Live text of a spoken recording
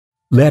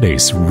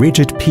Listed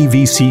Rigid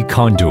PVC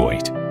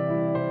Conduit.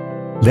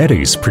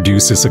 Listed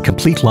produces a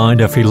complete line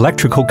of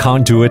electrical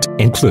conduit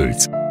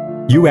includes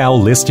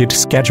UL Listed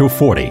Schedule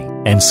 40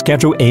 and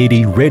Schedule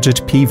 80 Rigid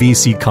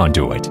PVC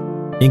Conduit,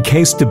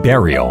 Encased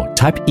Burial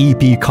Type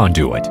EB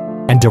Conduit,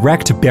 and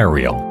Direct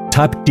Burial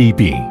Type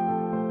DB.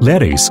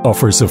 Listed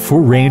offers a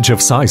full range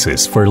of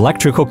sizes for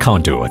electrical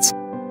conduits,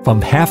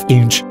 from ½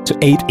 inch to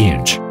 8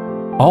 inch.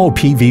 All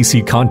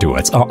PVC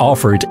conduits are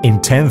offered in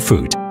 10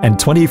 foot and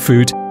 20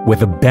 foot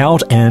with a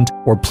bowed end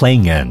or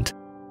plain end.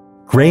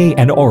 Gray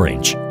and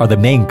orange are the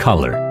main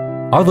color.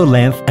 Other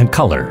length and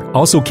color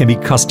also can be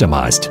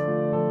customized.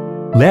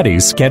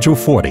 Listed Schedule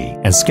 40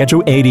 and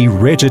Schedule 80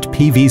 rigid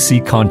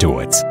PVC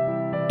conduits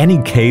and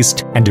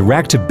encased and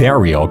direct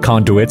burial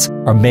conduits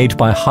are made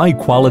by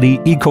high-quality,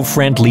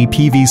 eco-friendly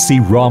PVC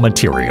raw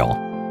material.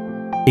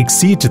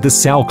 Exceed the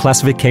cell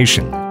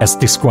classification as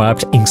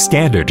described in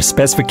Standard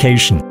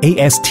Specification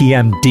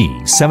ASTM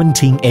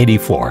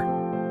D1784.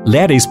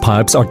 Listed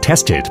pipes are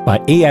tested by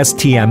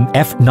ASTM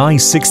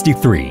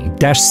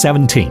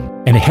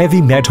F963-17 and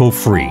heavy metal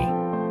free.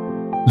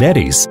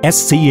 Listed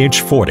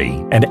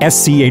SCH40 and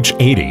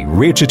SCH80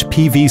 rigid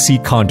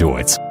PVC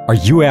conduits are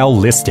UL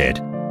listed,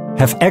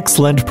 have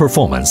excellent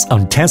performance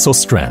on tensile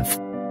strength,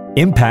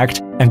 impact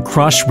and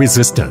crush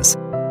resistance,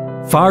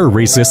 fire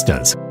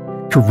resistance,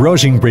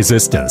 corrosion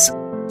resistance,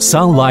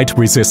 sunlight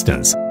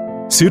resistance,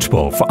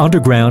 suitable for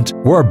underground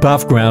or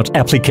above-ground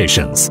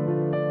applications.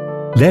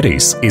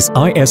 Listed is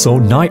ISO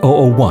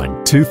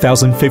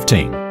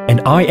 9001-2015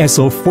 and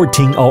ISO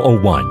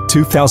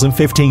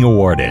 14001-2015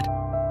 awarded.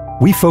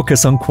 We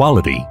focus on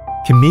quality,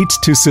 commit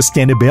to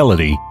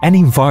sustainability and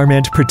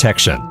environment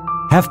protection,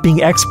 have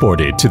been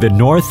exported to the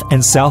North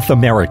and South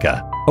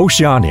America,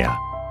 Oceania,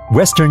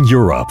 Western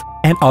Europe,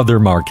 and other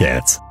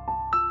markets.